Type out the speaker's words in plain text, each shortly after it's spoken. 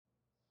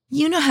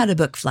You know how to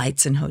book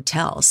flights and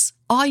hotels.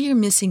 All you're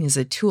missing is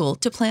a tool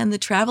to plan the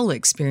travel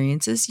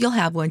experiences you'll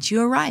have once you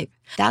arrive.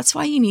 That's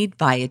why you need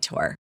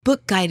Viator.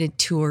 Book guided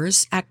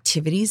tours,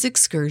 activities,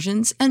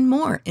 excursions, and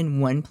more in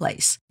one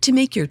place to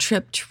make your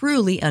trip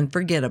truly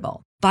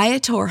unforgettable.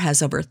 Viator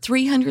has over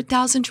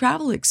 300,000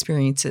 travel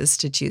experiences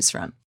to choose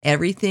from.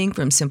 Everything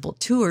from simple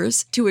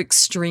tours to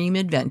extreme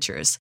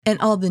adventures and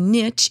all the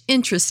niche,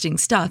 interesting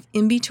stuff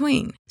in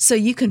between. So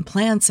you can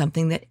plan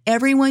something that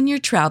everyone you're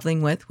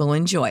traveling with will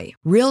enjoy.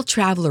 Real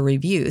traveler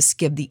reviews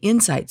give the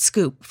inside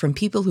scoop from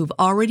people who've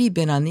already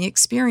been on the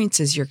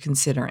experiences you're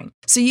considering.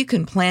 So you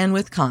can plan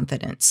with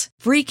confidence.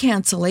 Free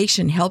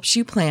cancellation helps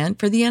you plan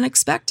for the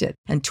unexpected.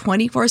 And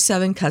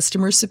 24/7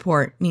 customer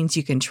support means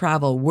you can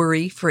travel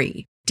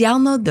worry-free.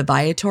 Download the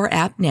Viator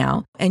app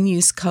now and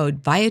use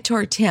code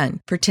Viator10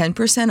 for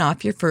 10%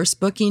 off your first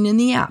booking in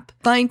the app.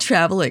 Find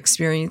travel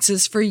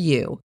experiences for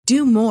you.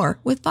 Do more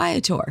with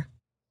Viator.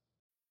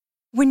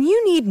 When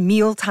you need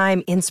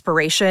mealtime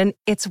inspiration,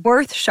 it's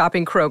worth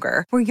shopping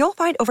Kroger, where you'll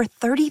find over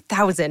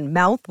 30,000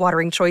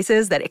 mouth-watering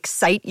choices that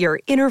excite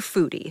your inner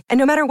foodie. And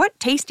no matter what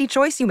tasty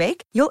choice you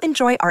make, you'll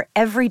enjoy our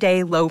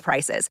everyday low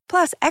prices,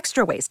 plus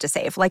extra ways to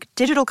save, like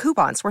digital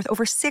coupons worth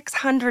over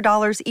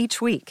 $600 each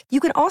week. You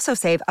can also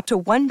save up to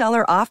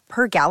 $1 off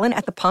per gallon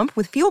at the pump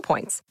with fuel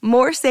points.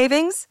 More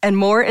savings and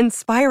more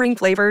inspiring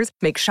flavors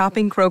make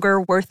shopping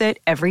Kroger worth it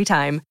every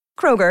time.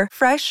 Kroger,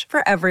 fresh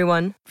for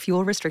everyone.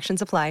 Fuel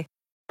restrictions apply.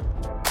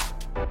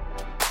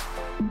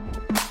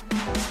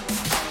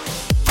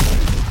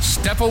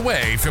 Step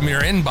away from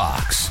your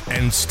inbox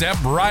and step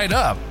right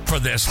up for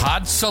this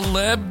hot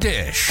celeb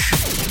dish.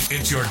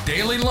 It's your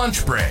daily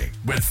lunch break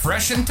with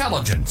fresh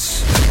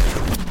intelligence.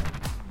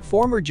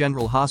 Former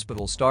General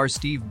Hospital star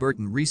Steve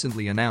Burton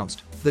recently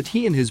announced that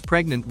he and his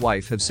pregnant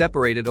wife have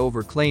separated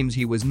over claims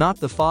he was not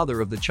the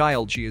father of the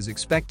child she is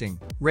expecting,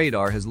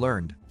 Radar has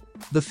learned.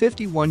 The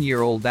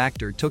 51-year-old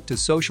actor took to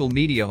social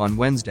media on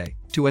Wednesday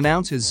to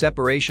announce his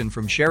separation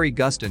from Sherry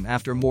Gustin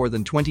after more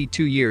than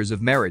 22 years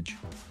of marriage.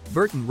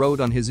 Burton wrote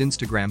on his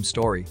Instagram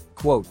story,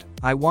 quote,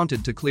 "I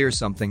wanted to clear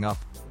something up.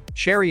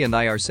 Sherry and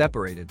I are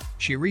separated.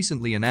 She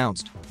recently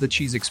announced that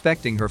she's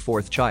expecting her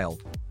fourth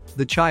child.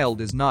 The child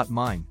is not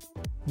mine.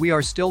 We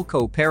are still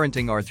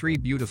co-parenting our 3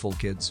 beautiful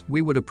kids.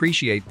 We would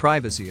appreciate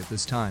privacy at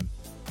this time.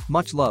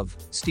 Much love,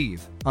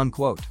 Steve,"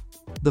 unquote.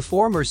 The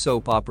former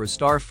soap opera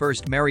star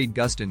first married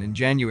Gustin in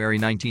January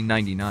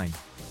 1999.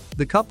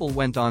 The couple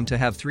went on to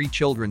have 3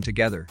 children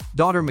together,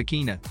 daughter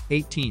Makina,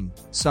 18,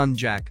 son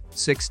Jack,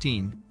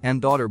 16,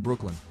 and daughter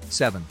Brooklyn,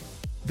 7.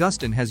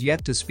 Gustin has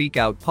yet to speak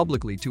out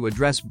publicly to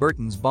address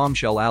Burton's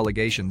bombshell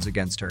allegations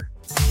against her.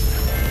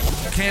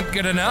 Can't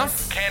get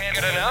enough? Can't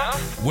get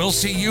enough? We'll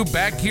see you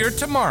back here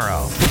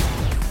tomorrow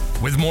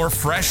with more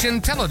fresh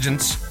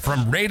intelligence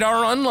from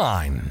Radar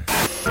Online.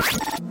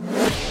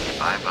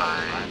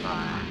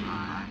 Bye-bye.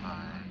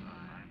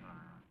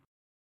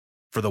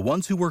 For the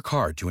ones who work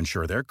hard to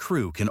ensure their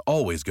crew can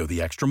always go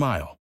the extra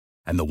mile,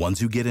 and the ones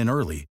who get in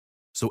early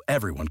so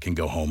everyone can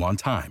go home on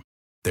time,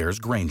 there's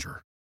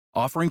Grainger,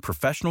 offering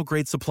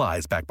professional-grade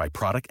supplies backed by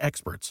product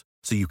experts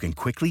so you can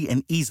quickly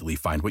and easily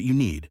find what you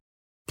need.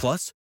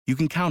 Plus, you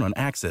can count on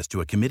access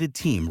to a committed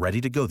team ready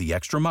to go the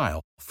extra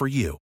mile for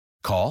you.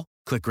 Call,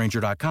 click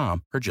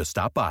Grainger.com, or just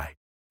stop by.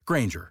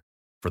 Grainger,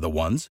 for the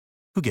ones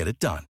who get it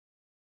done.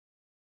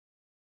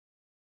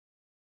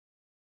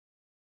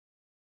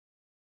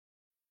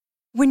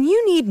 When you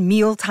need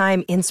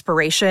mealtime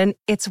inspiration,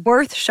 it's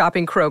worth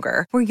shopping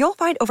Kroger, where you'll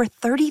find over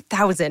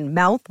 30,000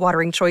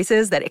 mouth-watering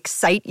choices that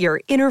excite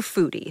your inner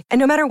foodie. And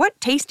no matter what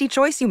tasty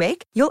choice you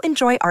make, you'll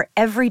enjoy our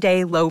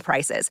everyday low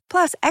prices,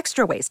 plus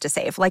extra ways to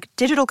save, like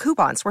digital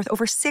coupons worth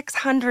over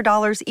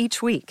 $600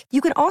 each week. You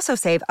can also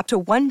save up to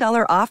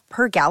 $1 off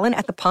per gallon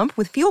at the pump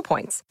with fuel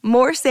points.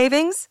 More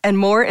savings and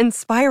more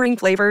inspiring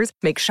flavors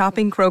make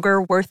shopping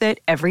Kroger worth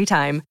it every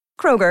time.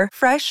 Kroger,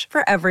 fresh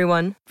for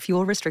everyone.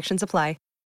 Fuel restrictions apply.